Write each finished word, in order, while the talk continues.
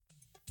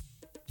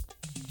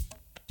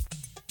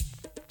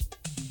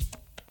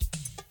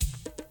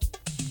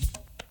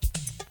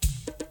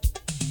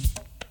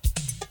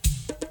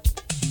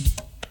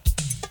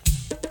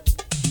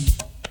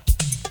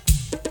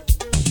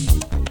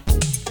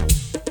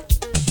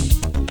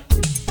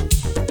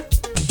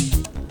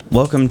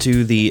Welcome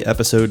to the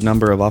episode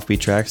number of Offbeat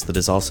Tracks that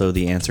is also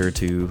the answer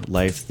to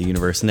life, the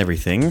universe, and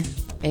everything.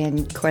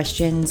 And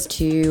questions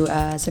to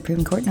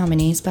Supreme Court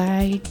nominees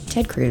by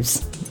Ted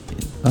Cruz.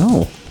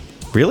 Oh,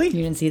 really?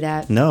 You didn't see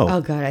that? No.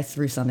 Oh, God, I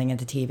threw something at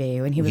the TV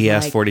when he was He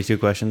asked 42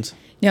 questions?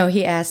 No,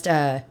 he asked,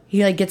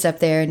 he gets up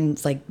there and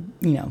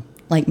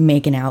it's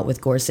making out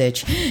with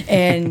Gorsuch.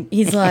 And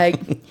he's like,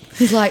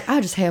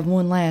 I just have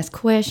one last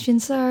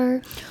question,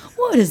 sir.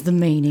 What is the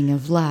meaning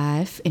of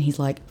life? And he's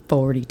like,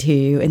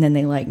 42. And then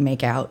they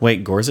make out.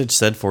 Wait, Gorsuch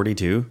said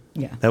 42?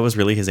 Yeah. That was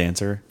really his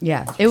answer?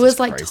 Yeah. It was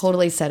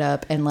totally set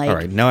up and All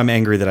right, now I'm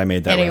angry that I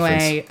made that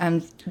reference.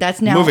 Anyway,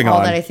 that's now Moving all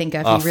on. that I think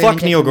of.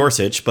 Fuck Neil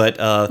Gorsuch, but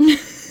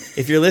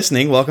if you're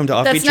listening, welcome to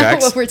Offbeat That's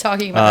Tracks. not what we're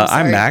talking about.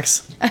 I'm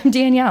Max. I'm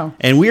Danielle.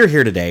 And we are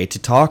here today to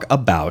talk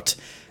about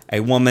a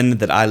woman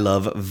that I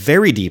love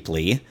very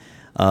deeply.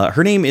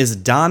 Her name is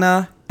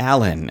Donna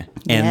Allen.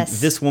 And Yes.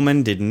 this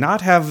woman did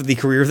not have the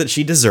career that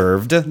she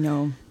deserved.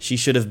 No. She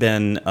should have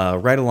been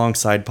right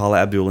alongside Paula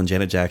Abdul and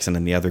Janet Jackson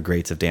and the other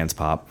greats of dance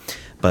pop.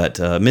 But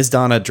Ms.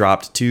 Donna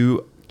dropped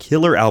 2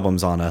 killer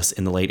albums on us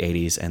in the late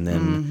 80s and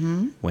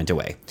then went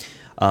away.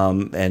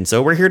 And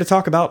so we're here to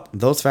talk about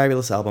those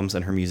fabulous albums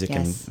and her music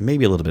Yes. and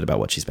maybe a little bit about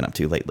what she's been up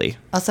to lately.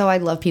 Also, I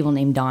love people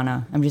named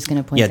Donna. I'm just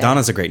going to point that out. Yeah,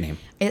 Donna's a great name.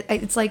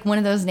 It's like one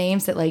of those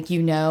names that,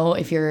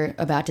 if you're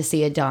about to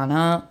see a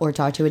Donna or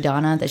talk to a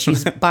Donna, that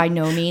she's by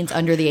no means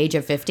under the age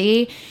of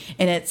 50.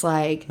 And it's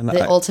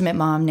the ultimate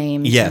mom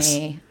name to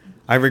me.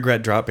 I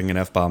regret dropping an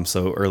F-bomb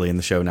so early in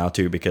the show now,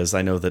 too, because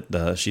I know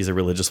that she's a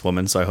religious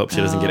woman, so I hope she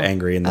doesn't get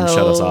angry and then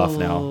shut us off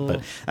now.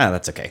 But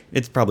that's okay.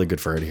 It's probably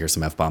good for her to hear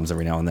some F-bombs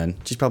every now and then.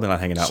 She's probably not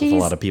hanging out with a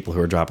lot of people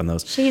who are dropping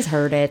those. She's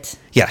heard it.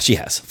 Yeah, she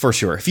has, for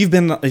sure. If you've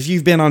been on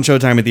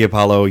Showtime at the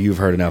Apollo, you've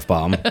heard an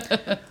F-bomb.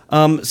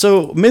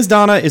 So Ms.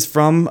 Donna is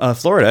from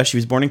Florida. She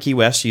was born in Key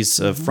West. She's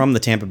from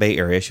the Tampa Bay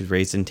area. She was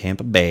raised in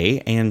Tampa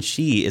Bay, and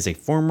she is a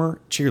former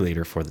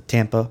cheerleader for the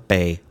Tampa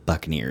Bay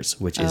Buccaneers,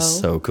 which is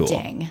so cool.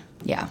 Dang.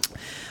 Yeah.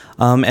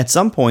 At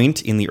some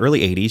point in the early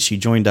 80s, she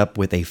joined up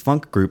with a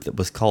funk group that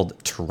was called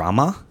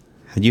Trauma.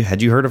 Had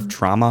you heard of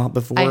Trauma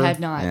before? I had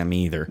not. Yeah,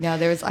 me either. No,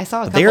 I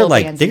saw a couple of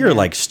bands. They are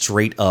like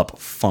straight up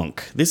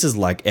funk. This is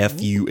like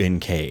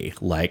F-U-N-K.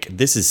 Like,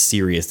 this is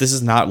serious. This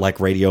is not like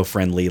radio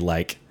friendly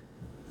like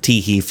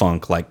Tee-hee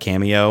funk like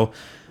Cameo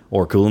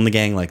or Kool and the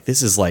Gang. Like,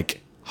 this is like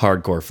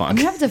hardcore funk. I'm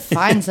going to have to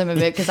find some of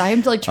it because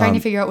I'm trying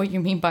to figure out what you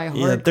mean by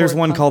hardcore. Yeah, there's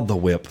one funk. called The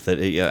Whip that,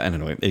 I don't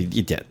know.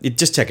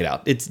 Just check it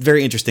out. It's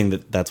very interesting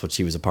that that's what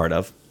she was a part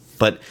of.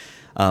 But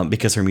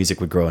because her music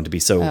would grow into be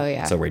so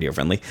radio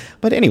friendly.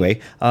 But anyway,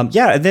 and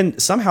then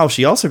somehow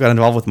she also got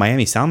involved with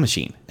Miami Sound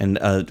Machine. And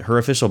her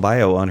official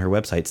bio on her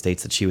website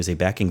states that she was a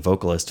backing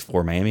vocalist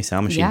for Miami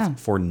Sound Machine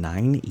for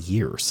 9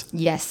 years.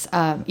 Yes.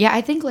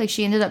 I think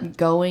she ended up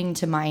going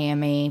to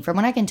Miami. From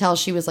what I can tell,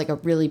 she was a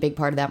really big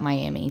part of that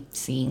Miami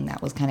scene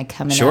that was kind of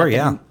coming up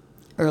in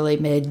early,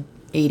 mid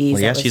 80s.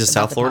 Well, yeah, she's a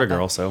South Florida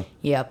girl, so.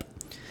 Yep.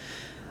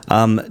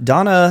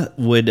 Donna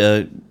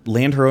would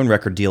land her own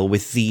record deal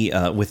with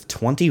with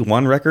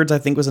 21 Records, I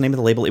think was the name of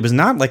the label. It was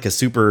not like a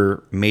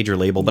super major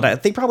label,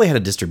 but they probably had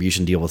a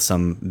distribution deal with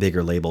some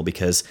bigger label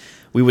because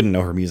we wouldn't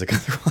know her music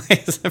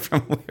otherwise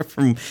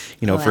from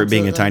for it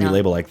being a tiny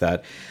label like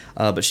that.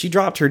 But she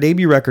dropped her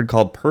debut record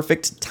called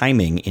Perfect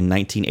Timing in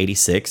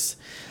 1986.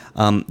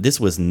 This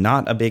was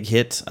not a big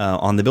hit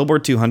on the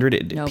Billboard 200.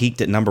 It peaked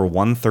at number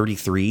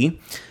 133.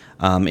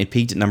 It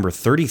peaked at number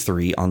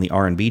 33 on the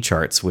R&B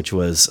charts, which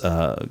was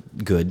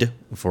good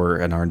for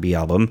an R&B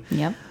album.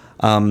 Yep.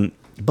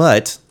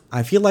 But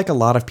I feel like a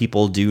lot of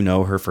people do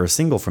know her first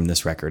single from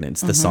this record. And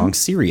it's the song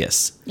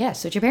Serious.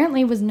 Yes, which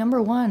apparently was number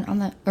 21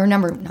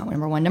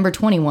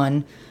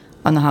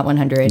 on the Hot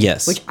 100.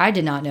 Yes. Which I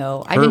did not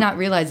know. I did not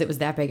realize it was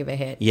that big of a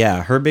hit.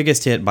 Yeah, her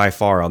biggest hit by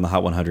far on the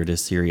Hot 100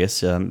 is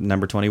Serious,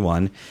 number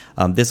 21.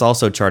 This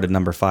also charted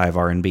number 5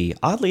 R&B.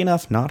 Oddly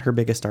enough, not her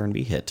biggest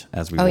R&B hit,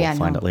 as we will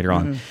find out later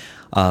on.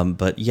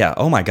 But yeah,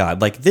 oh my God,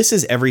 this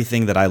is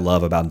everything that I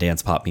love about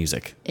dance pop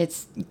music.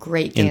 It's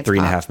great dance pop.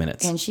 In 3.5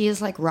 minutes. And she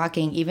is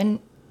rocking even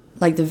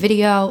the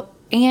video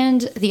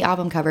and the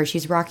album cover.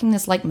 She's rocking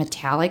this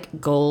metallic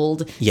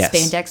gold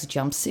spandex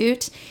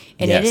jumpsuit.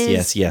 And it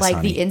is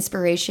honey. The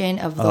inspiration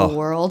of the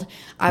world.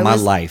 My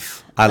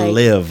life. I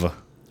live.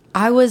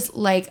 I was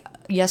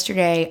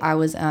yesterday I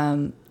was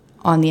on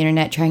the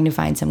internet trying to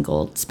find some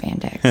gold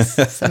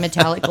spandex, some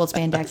metallic gold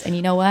spandex. And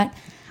you know what?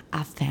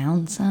 I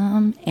found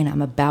some and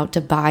I'm about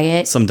to buy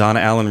it. Some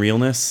Donna Allen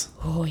realness.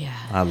 Oh yeah.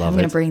 I love it. I'm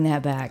going to bring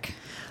that back.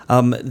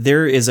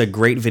 There is a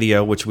great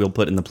video, which we'll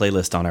put in the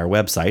playlist on our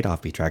website,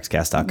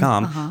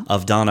 offbeattrackscast.com,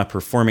 of Donna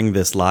performing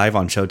this live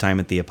on Showtime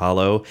at the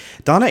Apollo.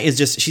 Donna is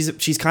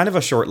she's kind of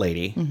a short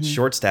lady,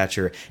 short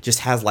stature, just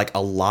has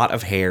a lot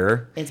of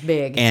hair. It's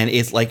big. And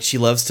it's she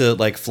loves to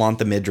flaunt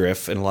the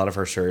midriff in a lot of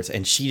her shirts.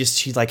 And she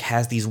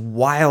has these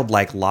wild,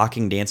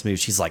 locking dance moves.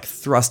 She's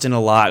thrusting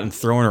a lot and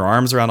throwing her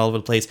arms around all over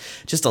the place.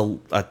 Just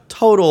a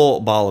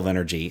total ball of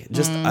energy.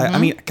 I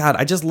mean, God,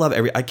 I just love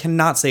I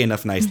cannot say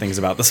enough nice things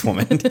about this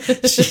woman.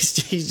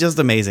 she's just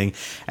amazing.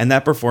 And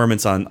that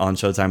performance on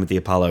Showtime at the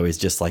Apollo is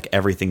just like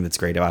everything that's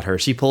great about her.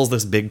 She pulls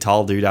this big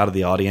tall dude out of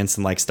the audience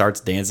and like starts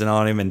dancing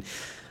on him and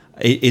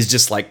is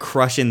just like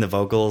crushing the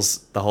vocals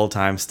the whole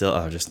time still.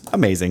 Oh, just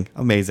amazing.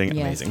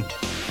 Yes.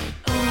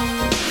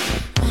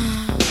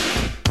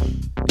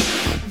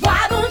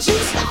 Why don't you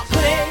stop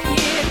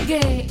playing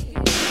games?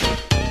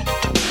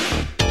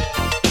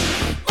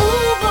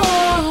 Ooh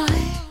boy,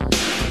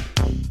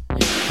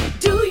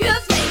 do you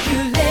think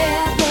you'll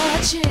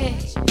ever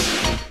change?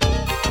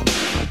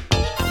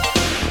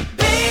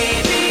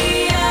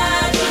 Baby,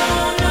 I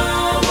don't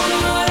know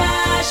what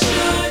I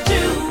should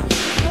do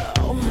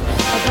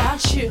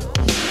about you.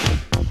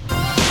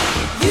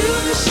 You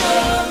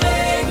sure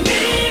make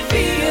me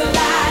feel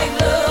like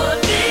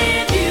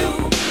loving you.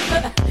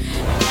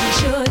 You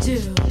sure do.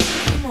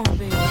 Come on,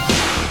 baby.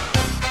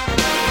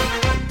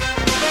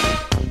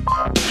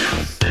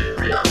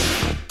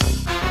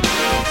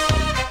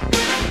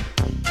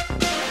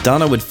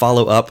 Donna would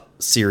follow up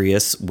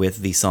Sirius with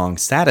the song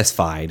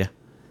Satisfied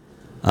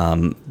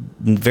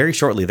very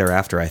shortly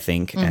thereafter, I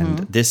think. And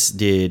this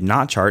did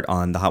not chart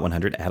on the Hot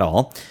 100 at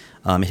all.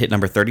 It hit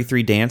number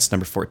 33 dance,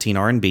 number 14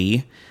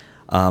 R&B.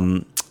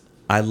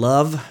 I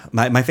love,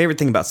 my favorite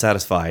thing about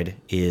Satisfied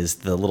is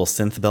the little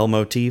synth bell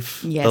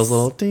motif. Yes. Those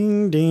little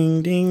ding,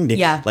 ding, ding, ding.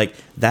 Yeah. Like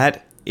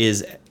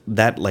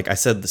like I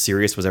said, the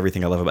Sirius was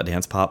everything I love about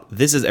dance pop.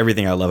 This is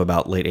everything I love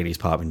about late 80s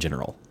pop in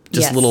general.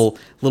 Just Yes.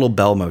 little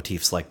bell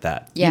motifs like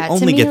that. Yeah, You to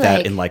only me, get that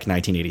like- in like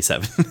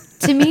 1987.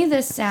 To me,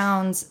 this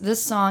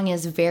song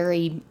is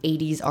very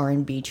 80s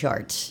R&B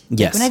chart. Like,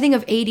 Yes. when I think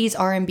of 80s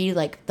R&B,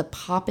 like the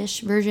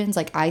popish versions,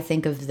 like I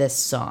think of this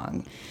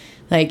song.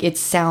 Like it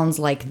sounds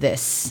like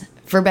this,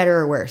 for better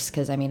or worse.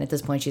 Because I mean, at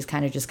this point, she's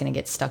kind of just going to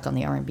get stuck on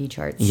the R&B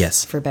charts.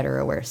 Yes. For better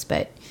or worse,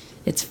 but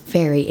it's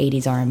very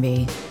 80s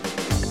R&B.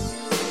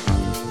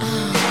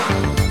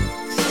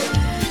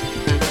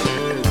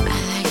 I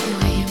like the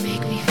way you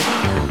make me feel.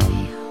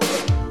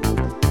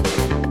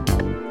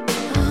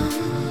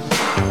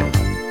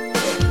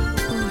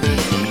 Oh,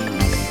 baby,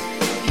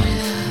 your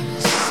love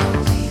is so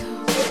real.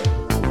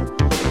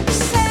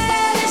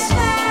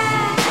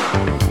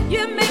 Satisfied,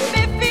 you make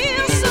me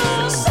feel so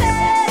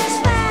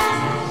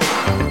satisfied.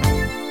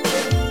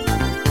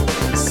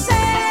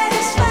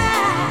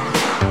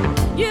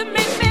 Satisfied, you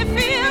make me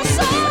feel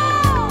so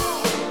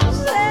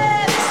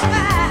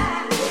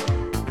satisfied.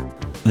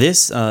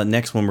 This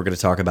next one we're going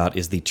to talk about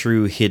is the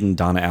true hidden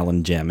Donna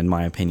Allen gem, in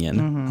my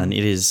opinion. And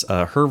it is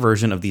her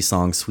version of the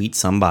song Sweet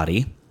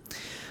Somebody,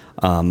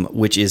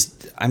 which is,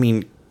 I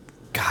mean,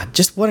 God,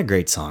 just what a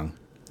great song.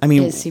 I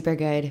mean, It's super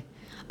good.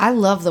 I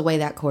love the way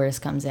that chorus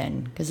comes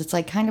in because it's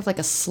like kind of like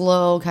a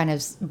slow kind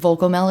of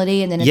vocal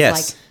melody, and then it's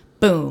Yes. like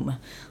boom.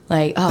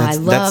 Like, oh, I That's-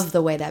 love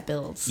the way that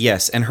builds.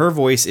 yes, and her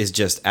voice is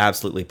just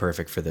absolutely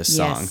perfect for this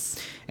song. Yes.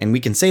 And we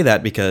can say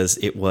that because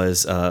it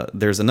was,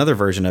 there's another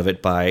version of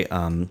it by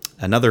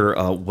another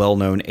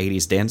well-known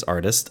 80s dance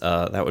artist.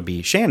 That would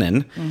be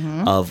Shannon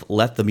of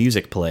Let the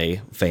Music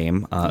Play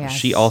fame. Yes.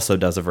 She also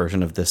does a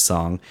version of this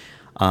song.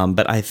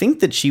 But I think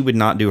that she would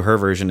not do her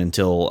version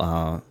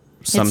until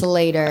some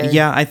later.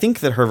 Yeah, I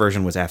think that her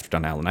version was after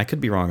Donna Allen. I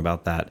could be wrong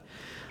about that.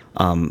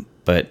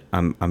 But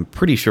I'm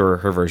pretty sure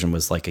her version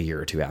was like a year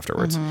or two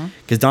afterwards.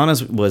 Because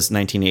Donna's was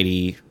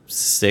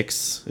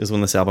 1986 is when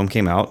this album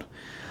came out.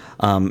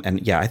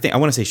 And yeah, I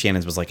want to say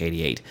Shannon's was like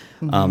 88.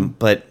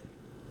 But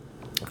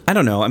I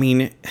don't know. I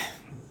mean,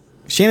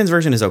 Shannon's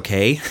version is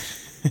okay.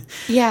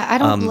 Yeah, I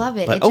don't love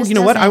it. But, It oh, just you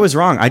know what? I doesn't- was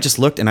wrong. I just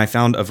looked and I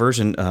found a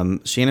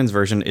version. Shannon's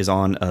version is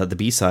on the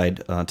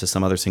B-side to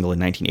some other single in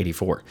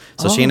 1984.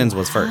 So Shannon's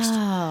was first.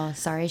 Oh,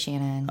 sorry,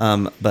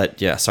 Shannon.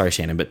 But yeah, sorry,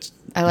 Shannon. But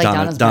I like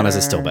Donna's Donna's better.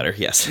 is still better.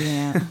 Yes.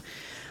 Yeah.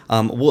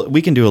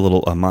 We can do a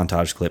little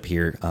montage clip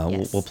here.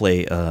 Yes. We'll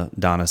play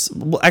Donna's.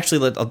 Well,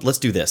 actually, let's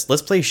do this.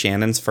 Let's play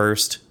Shannon's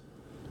first,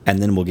 and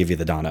then we'll give you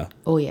the Donna.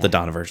 Oh, yeah. The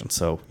Donna version.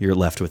 So you're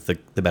left with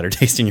the better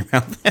taste in your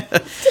mouth.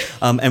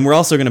 And we're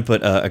also going to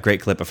put a great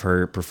clip of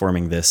her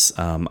performing this.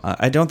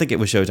 I don't think it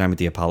was Showtime at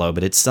the Apollo,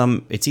 but it's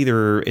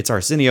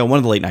Arsenio, one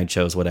of the late night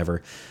shows,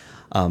 whatever.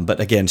 But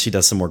again, she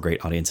does some more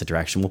great audience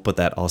interaction. We'll put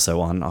that also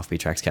on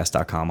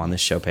offbeattrackscast.com on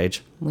this show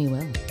page. We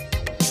will.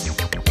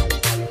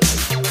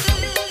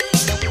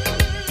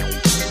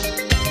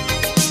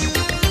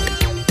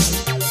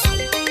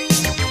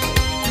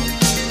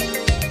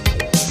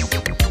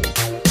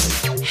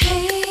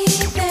 Hey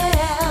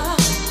there,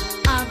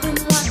 I've been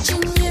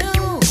watching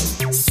you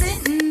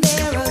sitting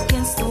there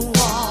against the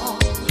wall.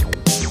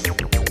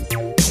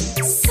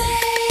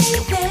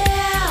 Say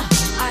there,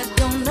 I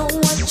don't know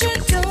what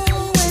you're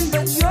doing,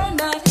 but you're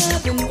not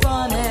having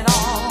fun at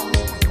all.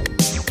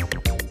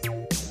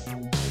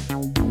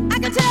 I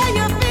can tell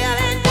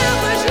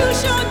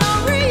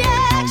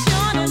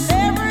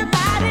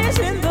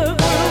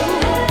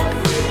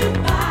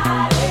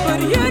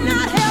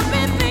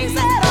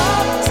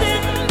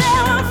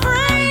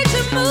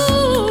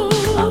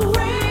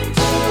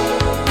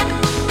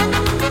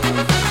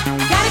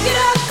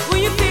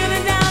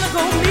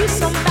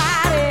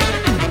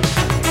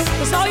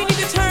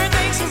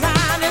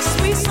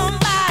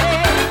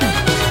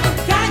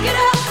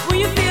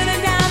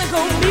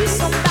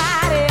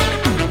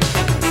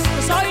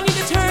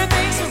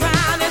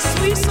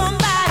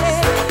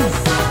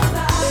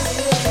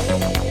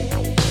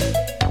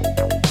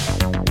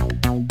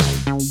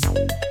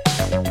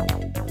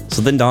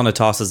So then Donna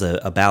tosses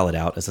a ballad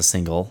out as a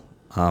single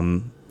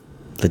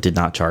that did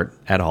not chart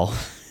at all.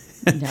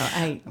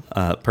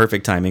 No,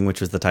 Perfect Timing,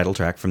 which was the title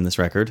track from this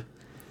record.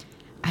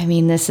 I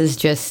mean, this is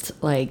just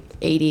like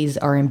 80s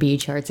R&B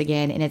charts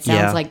again, and it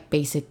sounds like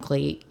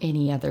basically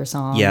any other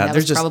song that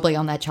was probably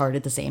on that chart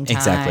at the same time.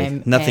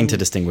 Exactly. Nothing to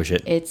distinguish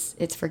it.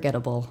 It's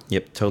forgettable.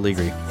 Yep, totally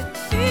agree.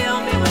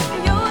 Fill me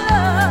with your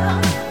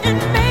love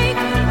and make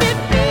me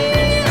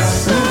feel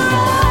so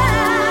right.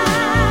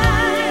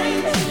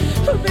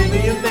 Baby,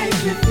 you make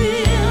me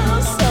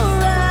feel so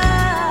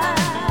right.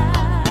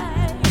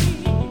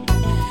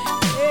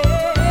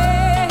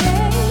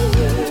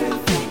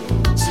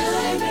 Perfect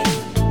timing.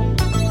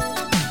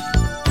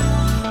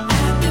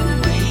 I've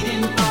been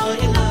waiting for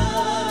your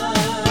love.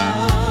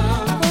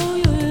 For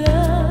your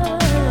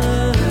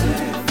love.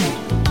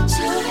 Perfect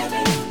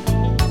timing.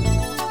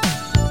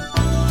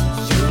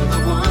 You're the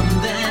one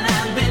that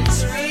I've been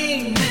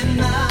dreaming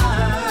of.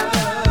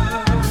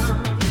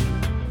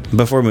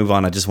 Before we move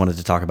on, I just wanted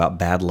to talk about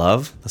Bad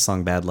Love, the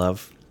song Bad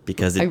Love,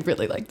 because I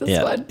really like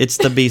this one. it's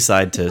the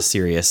B-side to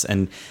Serious,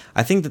 and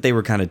I think that they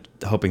were kind of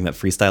hoping that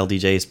freestyle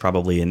DJs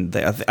probably, and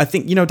I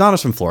think,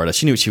 Donna's from Florida.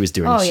 She knew what she was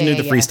doing. She knew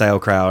the freestyle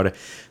crowd,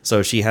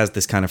 so she has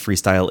this kind of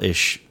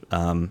freestyle-ish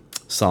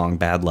song,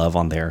 Bad Love,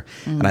 on there,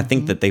 and I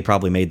think that they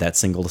probably made that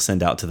single to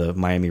send out to the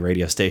Miami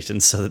radio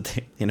stations so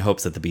that in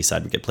hopes that the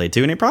B-side would get played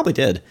too, and it probably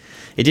did.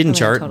 It didn't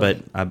chart,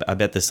 totally. but I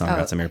bet this song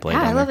got some airplay.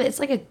 Yeah, I love it. It's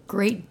like a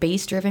great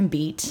bass-driven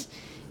beat.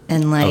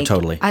 And like,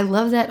 totally. I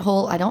love that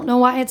whole, I don't know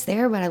why it's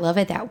there, but I love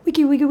it. That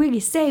wiggy, wiggy, wiggy,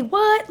 say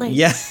what? Like,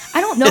 Yeah.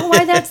 I don't know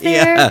why that's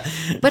there,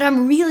 but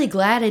I'm really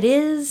glad it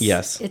is.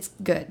 Yes. It's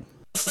good.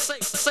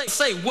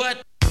 Say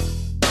what?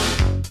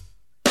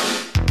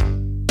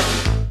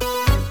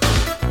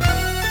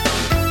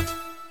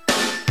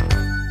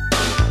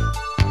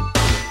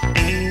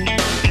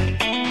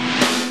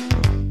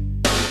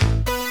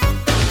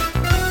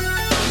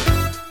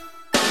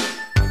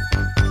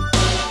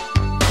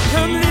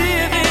 Come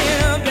live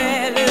in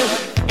bad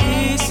love,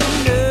 peace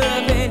and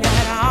loving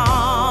at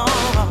all.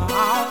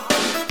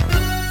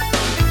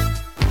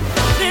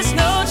 There's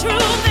no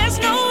truth, there's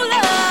no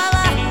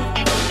love,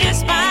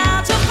 it's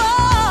bound to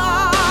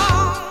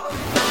fall.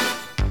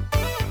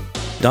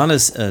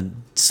 Donna's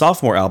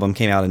sophomore album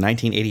came out in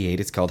 1988.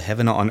 It's called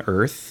Heaven on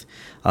Earth.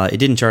 It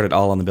didn't chart at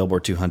all on the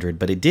Billboard 200,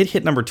 but it did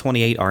hit number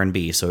 28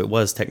 R&B, so it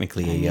was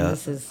technically a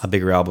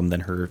bigger album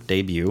than her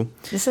debut.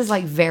 This is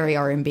like very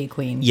R&B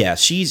queen. Yeah,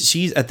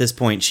 she's at this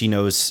point, she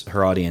knows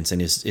her audience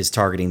and is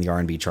targeting the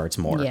R&B charts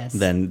more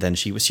than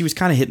she was. She was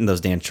kind of hitting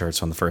those dance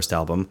charts on the first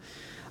album,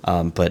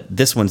 but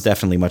this one's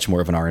definitely much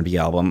more of an R&B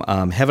album.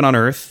 Heaven on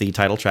Earth, the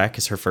title track,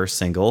 is her first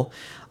single.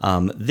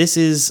 This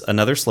is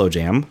another slow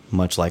jam,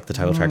 much like the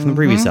title track from the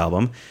previous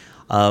album.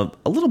 A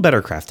little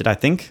better crafted, I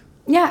think.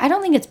 Yeah, I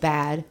don't think it's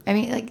bad. I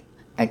mean, like,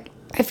 I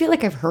feel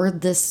like I've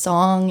heard this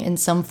song in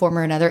some form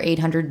or another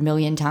 800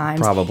 million times.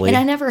 Probably. And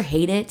I never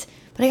hate it,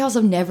 but I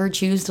also never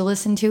choose to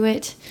listen to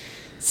it.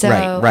 So,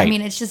 Right. I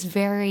mean, it's just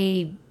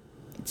very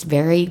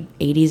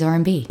 80s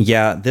R&B.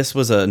 Yeah, this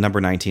was a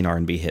number 19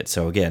 R&B hit,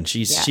 so again,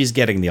 she's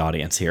getting the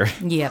audience here.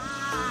 Yep.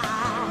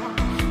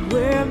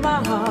 Wear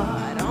my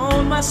heart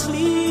on my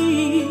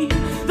sleeve.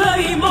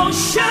 The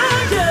emotion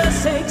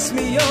just takes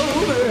me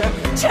over.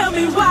 Tell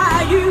me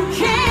why you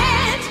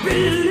can't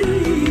believe.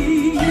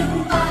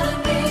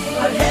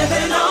 But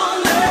heaven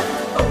on earth,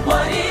 for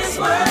what it's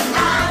worth,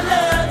 I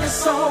love you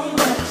so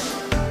much.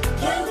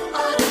 That in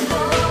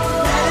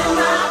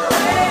my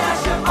prayers,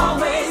 you're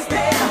always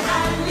there. I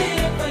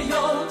live for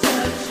your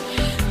touch.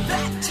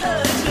 That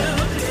touch of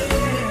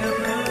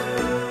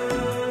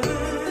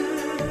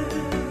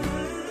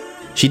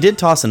heaven. She did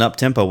toss an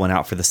up-tempo one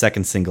out for the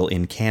second single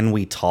in Can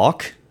We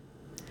Talk?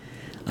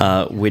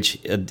 Which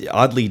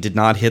oddly did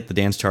not hit the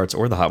dance charts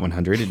or the Hot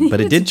 100, but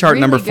it did chart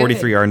really number good.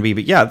 43 R&B.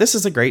 But yeah, this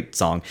is a great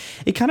song.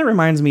 It kind of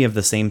reminds me of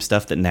the same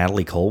stuff that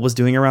Natalie Cole was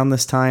doing around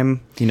this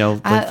time, like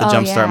the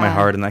Jumpstart My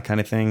Heart and that kind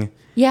of thing.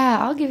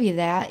 Yeah, I'll give you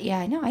that.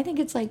 Yeah, no, I think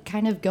it's like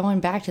kind of going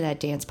back to that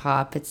dance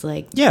pop. It's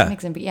like,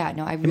 mixing, but yeah,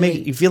 no, I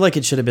really. You feel like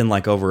it should have been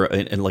like over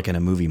like in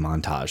a movie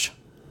montage.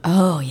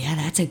 Oh, yeah,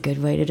 that's a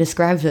good way to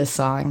describe this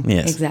song.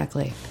 Yes.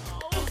 Exactly.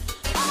 I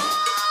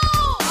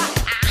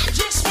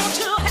just want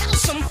to have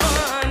some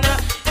fun. Yeah,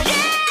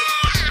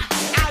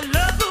 I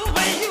love the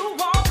way you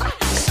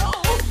walk. So,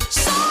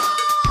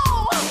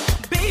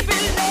 baby,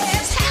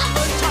 let's have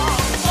a talk.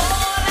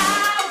 All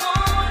I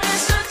want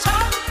is to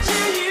talk to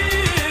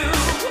you.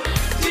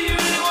 Do you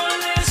really want to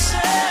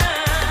listen?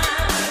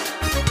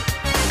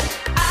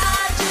 I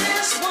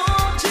just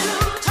want to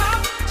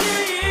talk to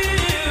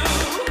you.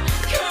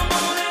 Come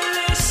on and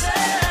listen.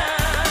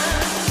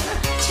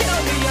 Tell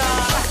me,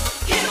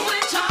 can we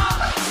talk?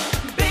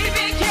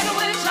 Baby, can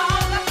we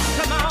talk?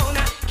 Come on,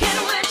 can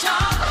we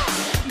talk?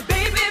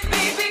 Baby,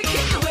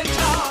 can we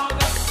talk?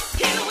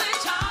 Can we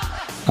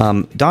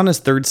talk? Donna's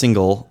third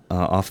single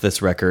off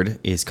this record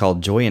is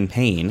called Joy and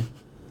Pain.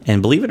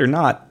 And believe it or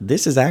not,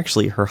 this is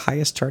actually her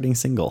highest charting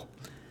single.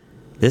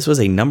 This was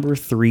a number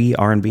 3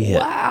 R&B hit.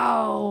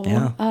 Wow.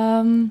 Yeah.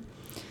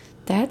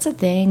 That's a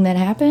thing that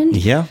happened.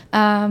 Yeah.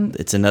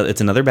 It's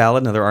another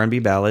ballad, another R&B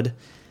ballad.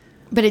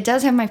 But it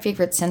does have my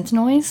favorite synth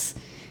noise,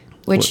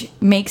 which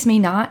makes me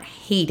not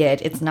hate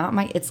it. It's not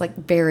it's like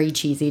very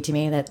cheesy to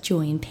me. That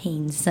joy and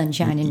pain,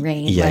 sunshine and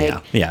rain.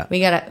 Yeah. We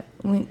gotta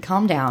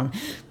calm down.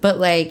 But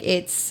like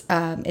it's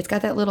got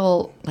that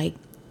little like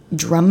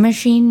drum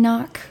machine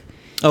knock.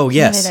 Oh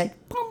yes.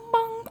 That bong,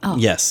 bong. Oh,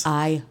 yes.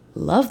 I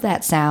love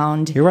that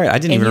sound. You're right. I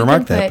didn't even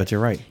remark that, but you're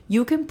right.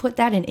 You can put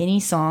that in any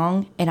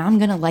song, and I'm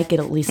gonna like it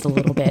at least a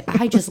little bit.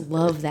 I just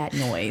love that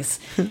noise,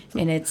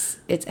 and it's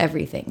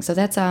everything. So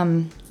that's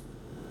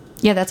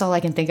Yeah, that's all I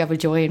can think of with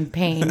joy and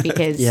pain,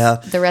 because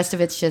the rest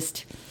of it's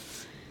just,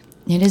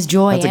 it is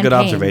joy and pain. That's a good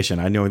observation.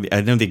 I know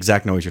the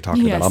exact noise you're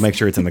talking about. I'll make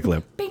sure it's in the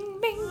clip. Bing,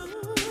 bing.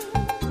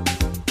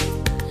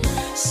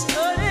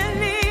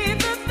 Suddenly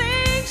the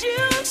things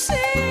you see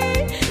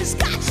has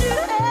got you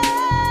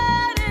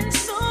hurting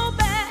so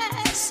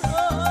bad, so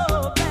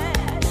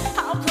bad.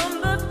 How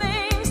come the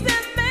things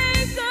that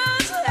make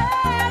us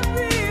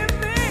happy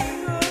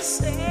make us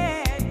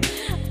sad?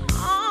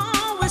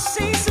 Always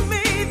seems to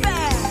me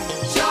that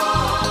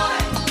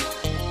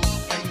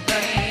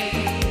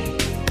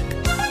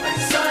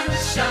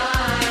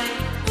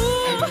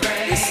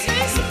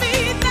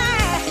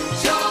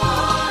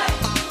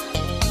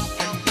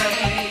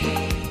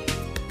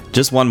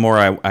just one more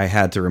I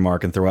had to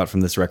remark and throw out from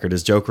this record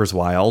is Joker's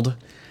Wild.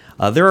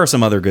 There are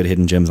some other good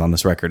hidden gems on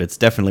this record. It's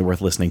definitely worth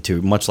listening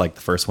to, much like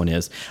the first one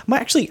is.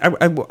 Actually,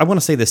 I want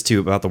to say this too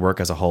about the work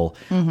as a whole.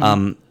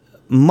 Mm-hmm.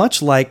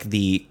 Much like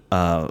the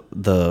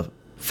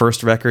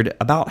first record,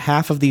 about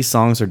half of these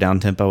songs are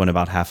down tempo and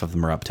about half of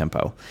them are up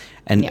tempo.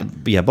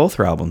 And both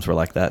her albums were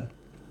like that.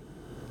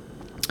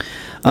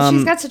 But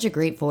she's got such a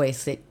great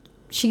voice that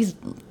she's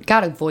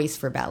got a voice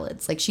for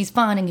ballads. Like, she's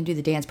fun and can do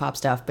the dance pop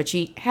stuff, but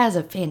she has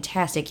a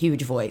fantastic,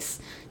 huge voice.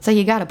 So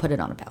you got to put it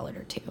on a ballad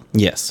or two.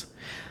 Yes.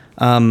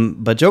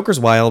 But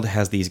Joker's Wild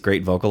has these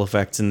great vocal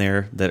effects in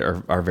there that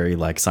are very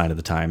like sign of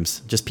the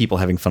times. Just people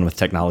having fun with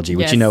technology,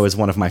 which is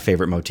one of my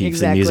favorite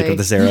motifs in music of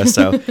this era.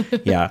 So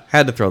yeah,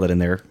 had to throw that in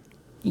there.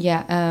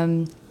 Yeah.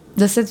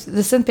 The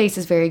synth bass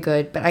is very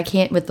good, but I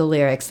can't with the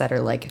lyrics that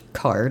are like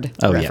card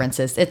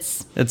references. Yeah.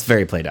 It's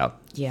very played out.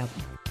 Yeah.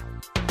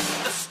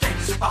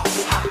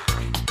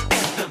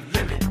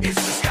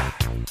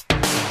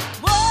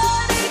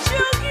 what is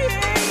your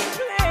game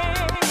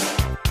plan?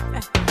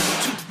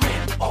 To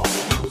win or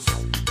lose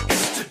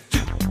is to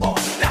do or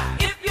die.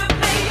 If you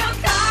play your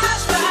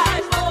cards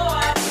right,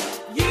 boy,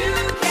 you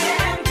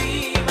can be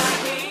my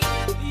king.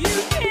 You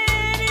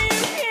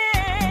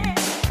can.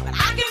 But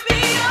I can be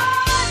your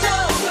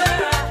joker,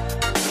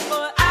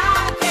 or I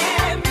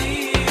can be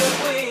your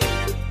queen.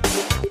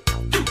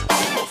 Do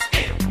almost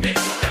anything.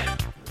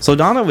 So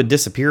Donna would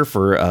disappear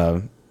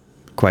for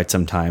quite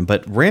some time,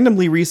 but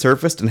randomly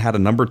resurfaced and had a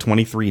number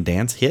 23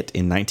 dance hit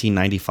in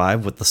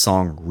 1995 with the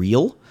song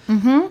Real,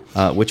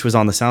 which was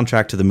on the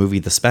soundtrack to the movie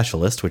The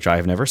Specialist, which I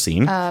have never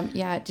seen.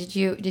 Did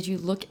you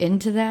look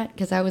into that?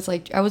 Because I was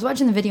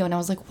watching the video and I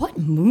was like, what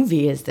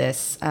movie is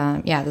this?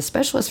 The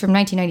Specialist from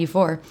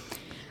 1994.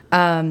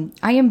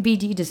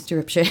 IMDb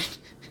description.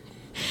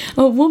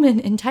 A woman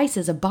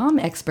entices a bomb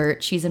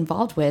expert she's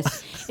involved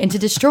with into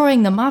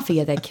destroying the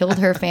mafia that killed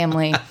her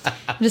family.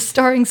 Just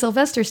starring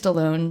Sylvester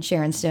Stallone,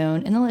 Sharon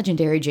Stone, and the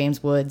legendary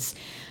James Woods.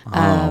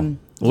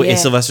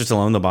 Is Sylvester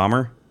Stallone the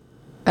bomber?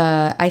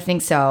 I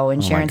think so,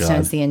 and Sharon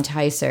Stone's the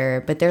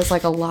enticer. But there's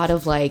like a lot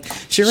of like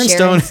Sharon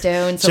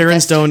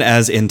Stone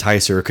as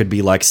enticer could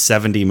be like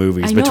 70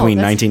 movies between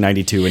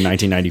 1992 and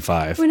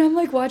 1995. When I'm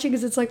like watching,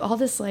 because it's like all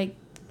this like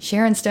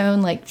Sharon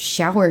Stone like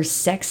shower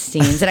sex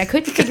scenes, and I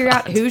couldn't figure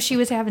out who she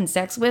was having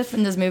sex with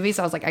in this movie.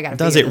 So I was like, I gotta.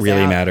 Does it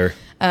really matter?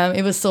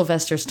 It was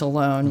Sylvester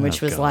Stallone,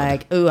 which was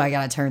like, ooh, I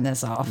gotta turn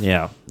this off.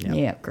 Yeah,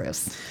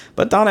 gross.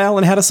 But Donna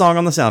Allen had a song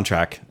on the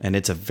soundtrack, and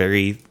it's a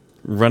very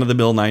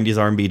run-of-the-mill 90s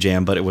R&B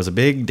jam, but it was a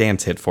big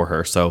dance hit for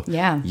her. So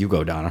you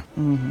go, Donna.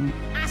 Mm-hmm.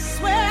 I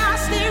swear I'll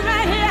stay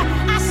right here.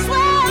 I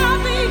swear I'll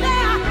be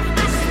there.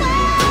 I swear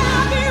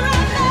I'll be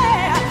right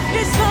there.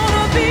 It's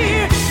gonna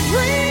be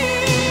real.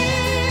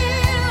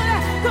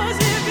 'Cause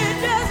if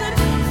it doesn't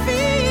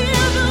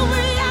feel the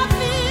way I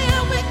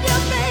feel with you,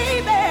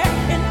 baby,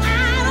 and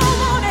I don't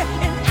want it,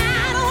 and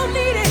I don't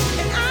need it,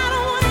 and I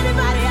don't want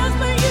anybody else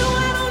but you.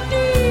 I don't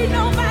need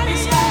nobody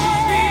else.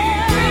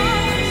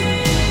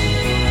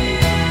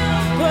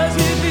 'Cause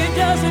if it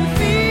doesn't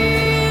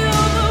feel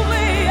the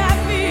way I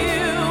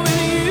feel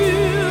with you,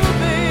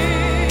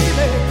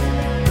 baby,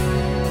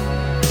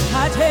 I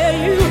tell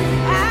you,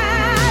 I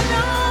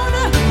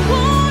don't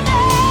want it.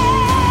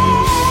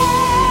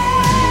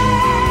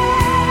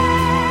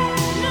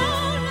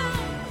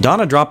 No.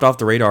 Donna dropped off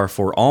the radar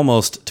for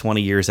almost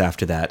 20 years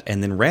after that,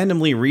 and then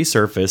randomly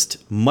resurfaced,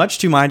 much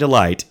to my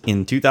delight,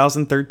 in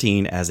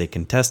 2013 as a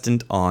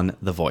contestant on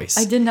The Voice.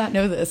 I did not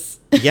know this.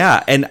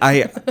 Yeah, and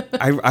I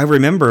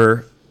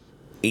remember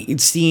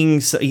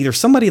seeing either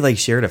somebody like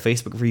shared a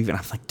Facebook review, and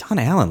I'm like,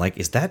 Donna Allen, like,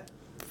 is that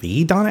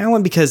the Donna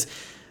Allen? Because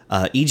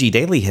E.G.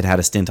 Daily had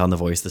a stint on The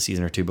Voice the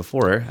season or two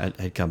before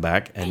had come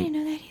back. And I didn't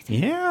know that either.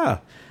 yeah.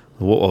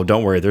 Whoa,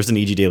 don't worry. There's an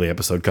EG Daily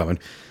episode coming.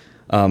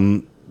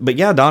 But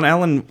yeah, Donna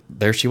Allen,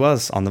 there she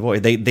was on The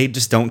Voice. They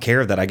just don't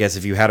care that, I guess,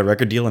 if you had a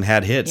record deal and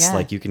had hits, Yeah.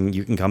 like you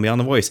can come be on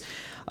The Voice.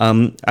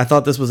 I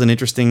thought this was an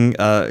interesting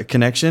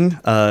connection.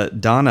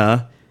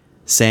 Donna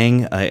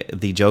sang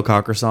the Joe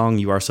Cocker song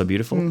 "You Are So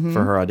Beautiful"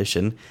 for her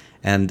audition.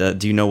 And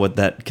do you know what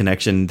that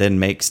connection then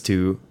makes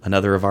to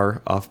another of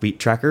our offbeat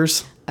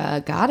trackers?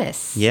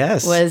 Goddess.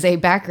 Yes. Was a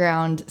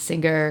background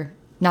singer,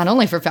 not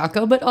only for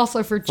Falco, but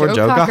also for For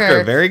Joe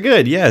Cocker. Very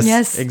good. Yes.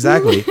 Yes.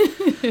 Exactly.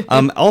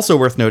 Also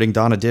worth noting,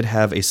 Donna did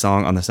have a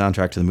song on the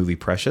soundtrack to the movie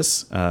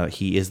Precious.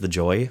 He Is the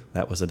Joy.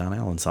 That was a Donna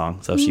Allen song.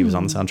 So she was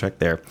on the soundtrack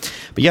there.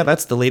 But yeah,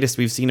 that's the latest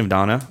we've seen of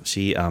Donna.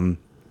 She,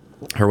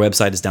 her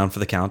website is down for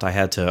the count. I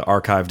had to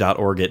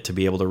archive.org it to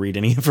be able to read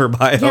any of her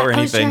bio or anything. I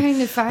was trying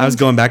to find. I was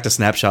going back to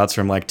snapshots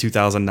from like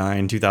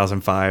 2009,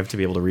 2005 to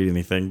be able to read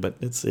anything, but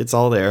it's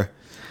all there.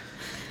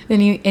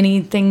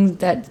 Anything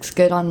that's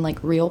good on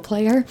like Real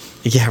Player?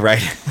 Yeah,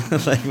 right.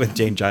 Like with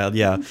Jane Child.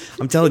 Yeah.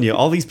 I'm telling you,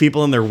 all these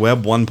people in their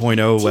Web 1.0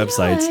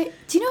 websites.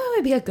 Do you know who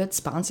would be a good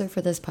sponsor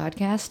for this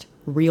podcast?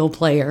 Real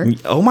Player.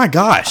 Oh my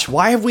gosh.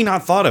 Why have we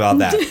not thought about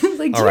that?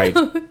 Like, all right.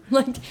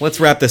 Like, Let's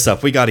wrap this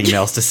up. We got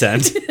emails to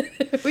send.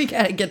 we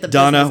gotta get the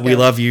Donna, business we going.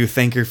 love you.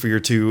 Thank you for your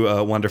two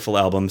wonderful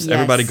albums. Yes.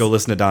 Everybody go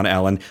listen to Donna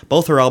Allen.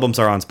 Both her albums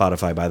are on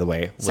Spotify, by the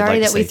way. Would Sorry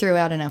like to that we say- threw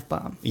out an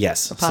F-bomb.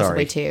 Yes, Or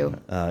possibly sorry. two.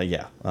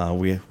 Yeah,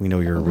 we know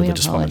you're a We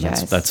religious woman.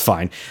 apologize. That's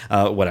fine.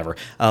 Whatever.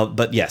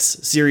 But yes,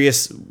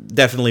 Serious,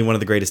 definitely one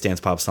of the greatest dance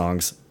pop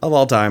songs of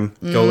all time.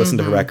 Go listen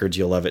to her records.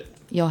 You'll love it.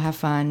 You'll have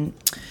fun.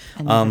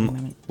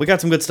 And We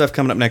got some good stuff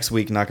coming up next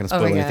week. Not going to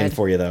spoil my anything God.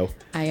 for you, though.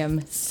 I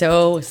am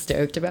so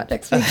stoked about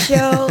next week's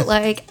show.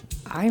 Like,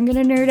 I'm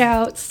gonna nerd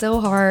out so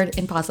hard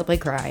and possibly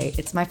cry.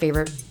 It's my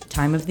favorite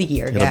time of the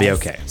year. It'll be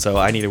okay. So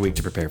I need a week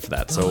to prepare for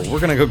that. So we're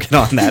going to go get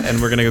on that,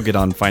 and we're going to go get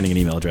on finding an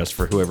email address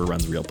for whoever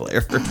runs Real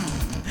Player.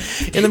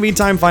 In the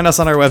meantime, find us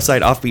on our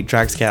website,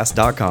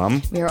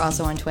 offbeattrackscast.com. We are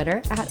also on Twitter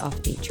at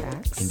Offbeat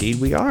Tracks. Indeed,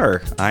 we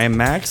are. I am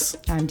Max.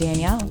 I'm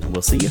Danielle.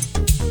 We'll see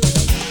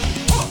you.